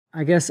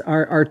I guess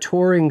our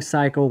touring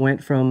cycle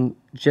went from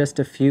just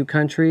a few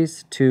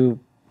countries to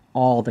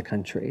all the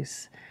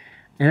countries.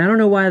 And I don't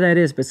know why that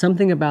is, but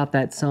something about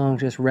that song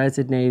just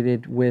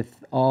resonated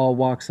with all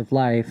walks of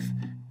life.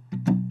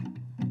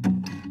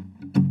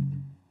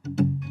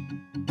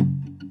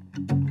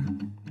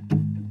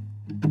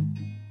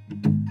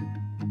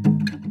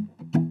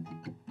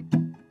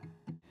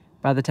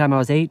 By the time I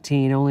was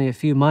 18, only a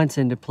few months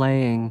into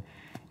playing,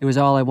 it was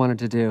all I wanted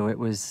to do. It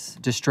was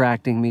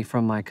distracting me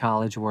from my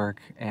college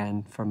work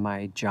and from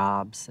my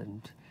jobs.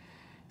 And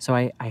so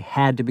I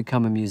had to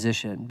become a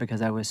musician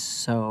because I was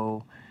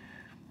so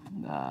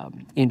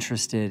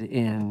interested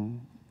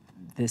in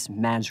this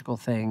magical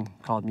thing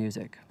called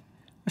music.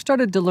 I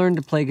started to learn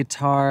to play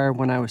guitar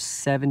when I was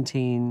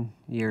 17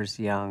 years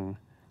young.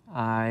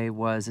 I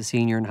was a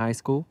senior in high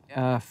school.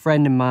 A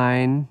friend of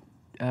mine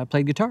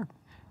played guitar.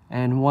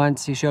 And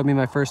once he showed me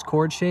my first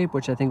chord shape,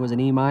 which I think was an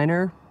E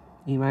minor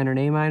and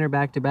A minor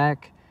back to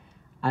back,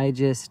 I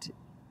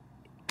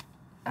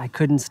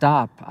couldn't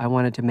stop. I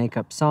wanted to make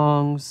up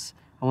songs.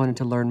 I wanted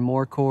to learn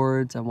more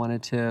chords. I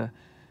wanted to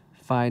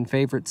find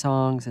favorite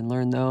songs and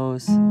learn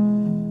those.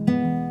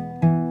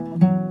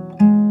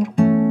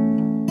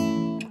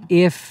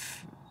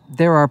 If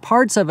there are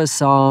parts of a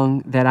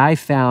song that I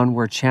found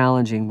were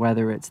challenging,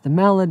 whether it's the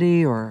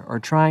melody or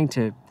trying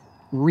to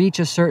reach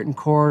a certain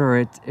chord or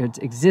it's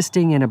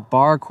existing in a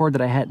bar chord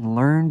that I hadn't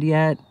learned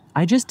yet,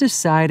 I just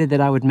decided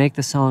that I would make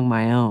the song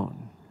my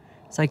own.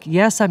 It's like,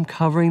 yes, I'm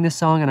covering the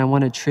song and I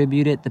want to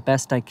tribute it the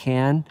best I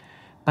can,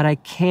 but I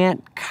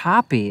can't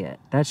copy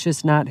it. That's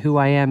just not who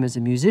I am as a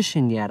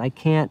musician yet. I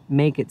can't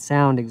make it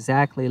sound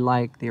exactly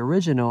like the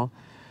original.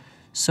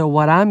 So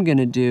what I'm going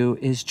to do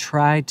is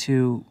try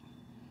to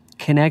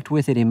connect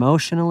with it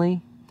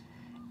emotionally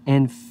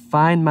and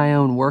find my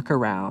own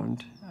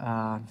workaround.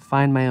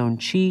 Find my own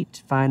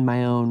cheat, find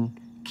my own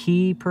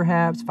key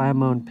perhaps, find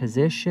my own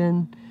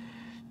position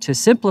to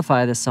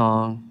simplify the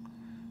song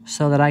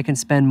so that I can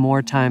spend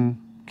more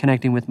time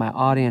connecting with my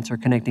audience or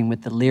connecting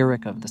with the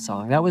lyric of the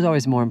song. That was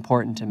always more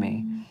important to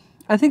me.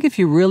 I think if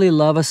you really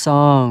love a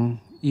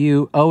song,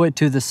 you owe it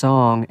to the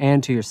song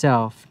and to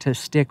yourself to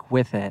stick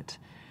with it,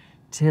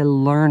 to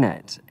learn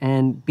it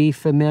and be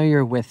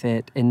familiar with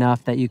it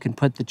enough that you can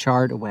put the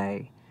chart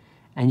away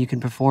and you can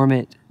perform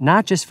it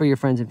not just for your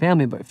friends and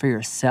family, but for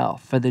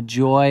yourself, for the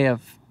joy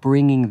of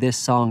bringing this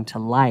song to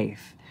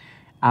life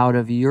out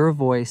of your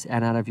voice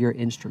and out of your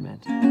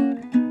instrument.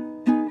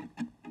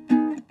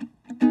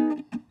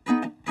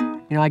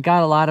 You know, I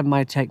got a lot of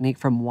my technique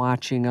from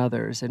watching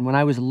others. And when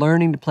I was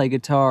learning to play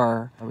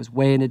guitar, I was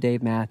way into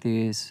Dave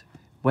Matthews,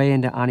 way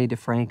into Ani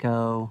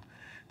DeFranco.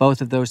 Both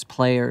of those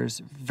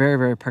players, very,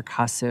 very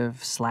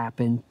percussive,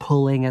 slapping,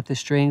 pulling at the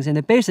strings. And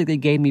it basically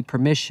gave me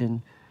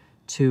permission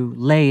to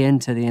lay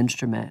into the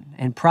instrument.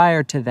 And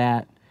prior to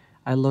that,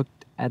 I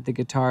looked at the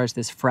guitar as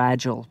this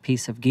fragile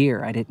piece of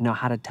gear. I didn't know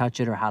how to touch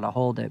it or how to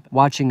hold it.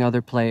 Watching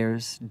other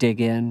players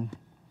dig in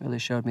really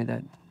showed me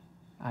that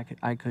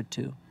I could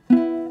too.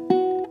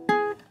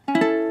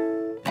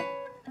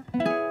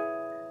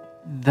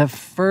 The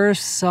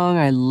first song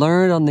I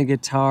learned on the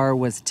guitar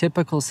was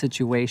Typical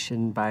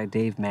Situation by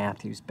Dave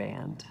Matthews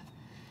Band.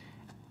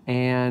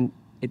 And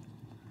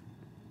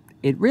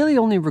it really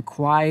only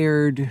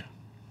required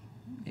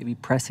maybe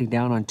pressing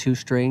down on 2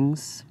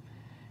 strings,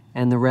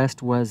 and the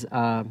rest was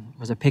a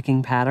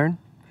picking pattern.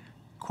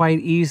 Quite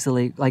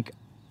easily, like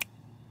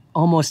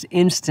almost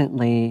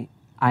instantly,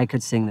 I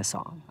could sing the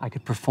song. I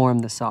could perform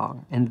the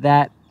song. And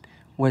that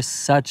was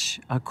such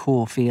a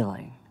cool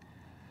feeling.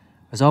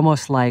 It was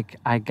almost like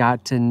I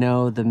got to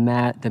know the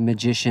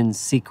magician's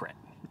secret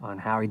on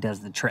how he does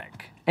the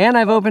trick. And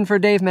I've opened for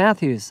Dave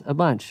Matthews a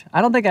bunch.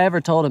 I don't think I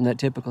ever told him that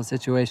Typical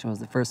Situation was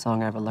the first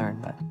song I ever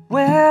learned, but.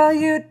 Well,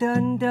 you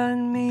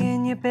done me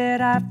in your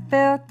bed, I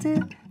felt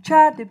it.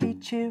 Tried to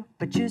beat you,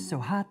 but you're so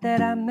hot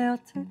that I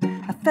melted.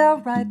 I fell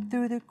right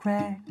through the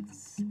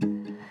cracks,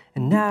 and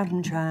now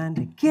I'm trying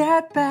to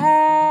get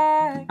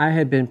back. I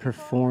had been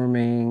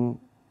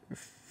performing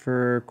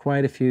for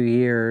quite a few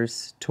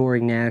years,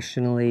 touring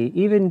nationally,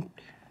 even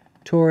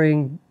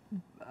touring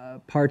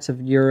parts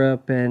of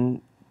Europe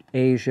and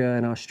Asia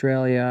and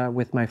Australia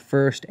with my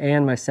first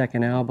and my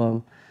second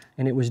album.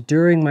 And it was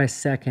during my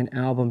second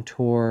album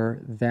tour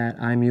that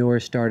I'm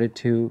Yours started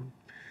to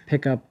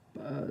pick up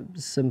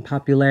some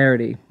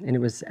popularity. And it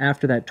was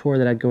after that tour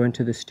that I'd go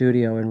into the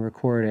studio and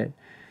record it.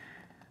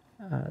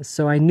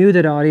 So I knew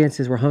that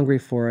audiences were hungry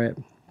for it.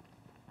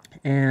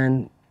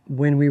 And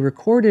when we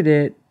recorded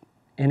it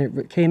and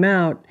it came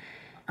out,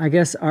 I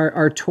guess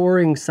our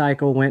touring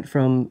cycle went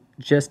from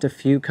just a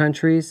few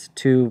countries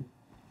to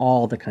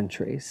all the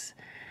countries.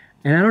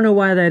 And I don't know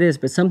why that is,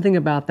 but something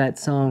about that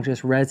song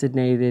just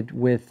resonated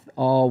with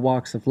all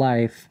walks of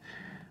life.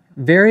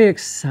 Very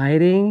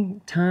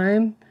exciting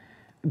time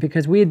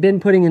because we had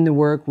been putting in the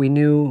work. We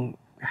knew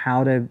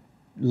how to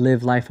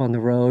live life on the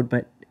road,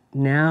 but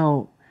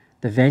now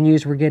the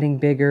venues were getting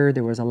bigger.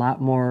 There was a lot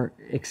more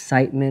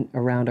excitement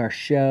around our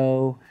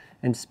show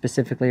and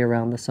specifically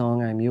around the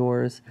song I'm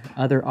Yours.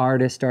 Other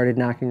artists started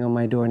knocking on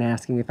my door and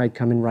asking if I'd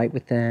come and write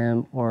with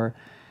them, or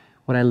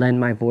Would I lend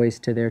my voice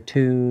to their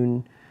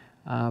tune?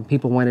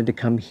 People wanted to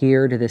come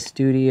here to the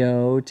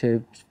studio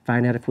to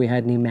find out if we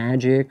had any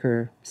magic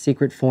or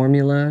secret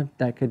formula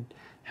that could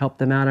help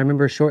them out. I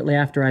remember shortly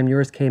after I'm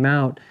Yours came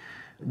out,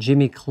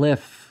 Jimmy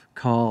Cliff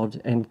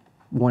called and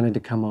wanted to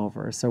come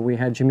over. So we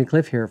had Jimmy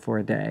Cliff here for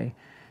a day.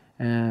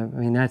 I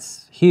mean,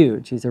 that's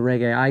huge. He's a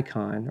reggae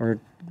icon, or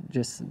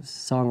just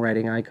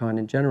songwriting icon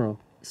in general.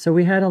 So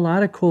we had a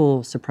lot of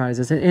cool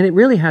surprises, and it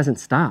really hasn't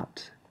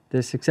stopped.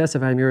 The success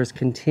of I'm Yours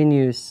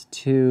continues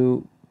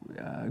to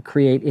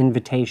create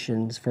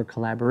invitations for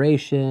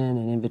collaboration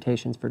and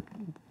invitations for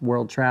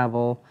world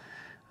travel.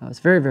 It's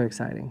very, very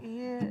exciting.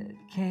 It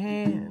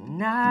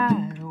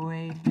cannot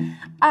wait.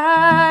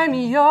 I'm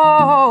yours.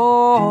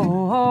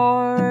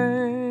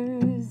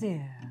 Yeah.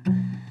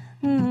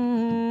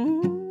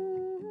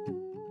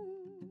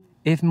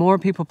 If more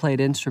people played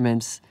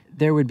instruments,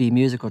 there would be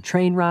musical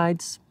train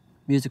rides,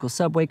 musical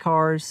subway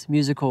cars,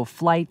 musical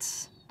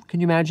flights. Can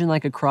you imagine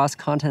like a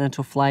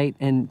cross-continental flight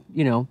and,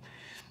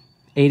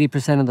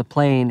 80% of the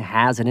plane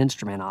has an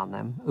instrument on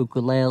them?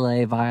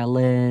 Ukulele,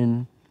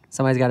 violin,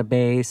 somebody's got a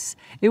bass.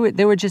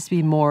 There would just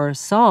be more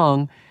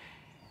song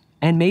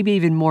and maybe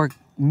even more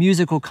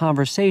musical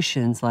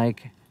conversations,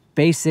 like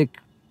basic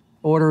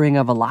ordering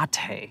of a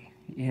latte,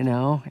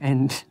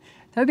 and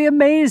that'd be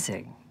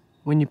amazing.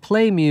 When you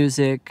play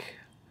music,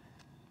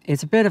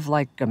 it's a bit of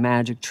like a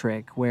magic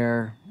trick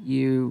where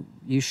you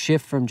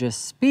shift from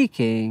just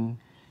speaking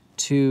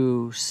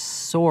to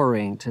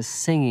soaring, to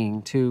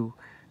singing, to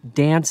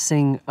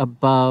dancing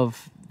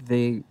above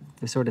the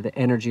sort of the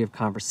energy of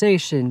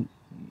conversation.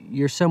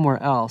 You're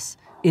somewhere else.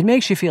 It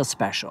makes you feel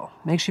special.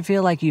 Makes you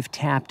feel like you've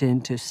tapped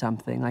into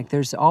something. Like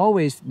there's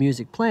always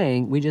music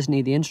playing. We just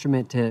need the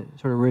instrument to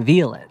sort of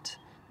reveal it.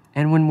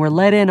 And when we're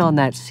let in on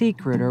that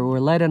secret, or we're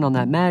let in on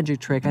that magic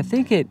trick, I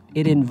think it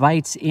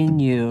invites in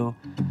you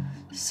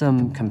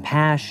some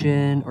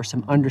compassion or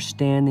some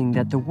understanding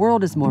that the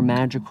world is more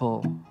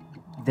magical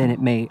than it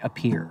may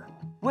appear.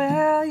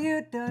 Well,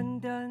 you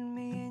done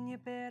me in your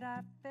bed.